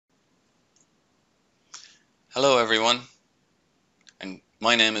Hello everyone, and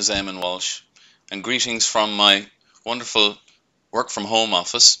my name is Eamon Walsh, and greetings from my wonderful work from home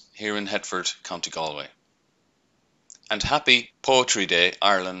office here in Hetford, County Galway. And happy Poetry Day,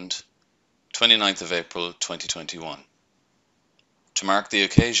 Ireland, 29th of April 2021. To mark the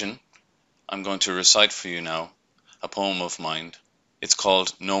occasion, I'm going to recite for you now a poem of mine. It's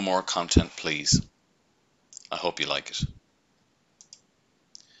called No More Content Please. I hope you like it.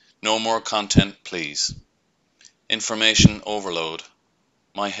 No more content please. Information overload.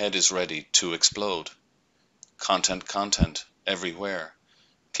 My head is ready to explode. Content everywhere.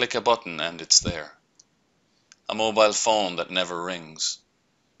 Click a button and it's there. A mobile phone that never rings.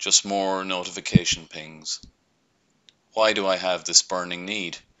 Just more notification pings. Why do I have this burning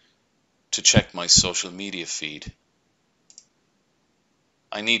need to check my social media feed?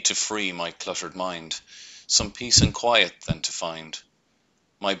 I need to free my cluttered mind, some peace and quiet then to find.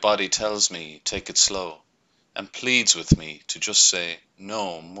 My body tells me take it slow and pleads with me to just say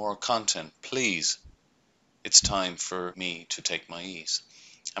no more content please. It's time for me to take my ease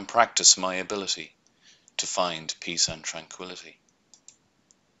and practice my ability to find peace and tranquility.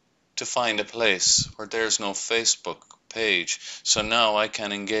 To find a place where there's no Facebook page, so now I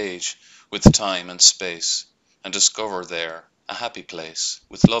can engage with time and space and discover there a happy place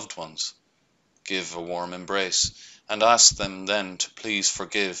with loved ones. Give a warm embrace and ask them then to please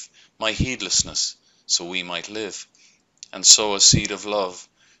forgive my heedlessness so we might live and sow a seed of love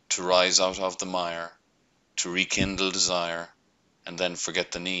to rise out of the mire, to rekindle desire and then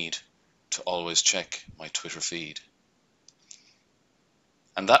forget the need to always check my Twitter feed.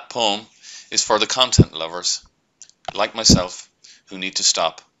 And that poem is for the content lovers, like myself, who need to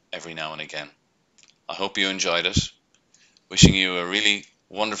stop every now and again. I hope you enjoyed it. Wishing you a really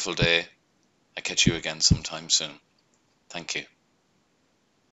wonderful day. I catch you again sometime soon. Thank you.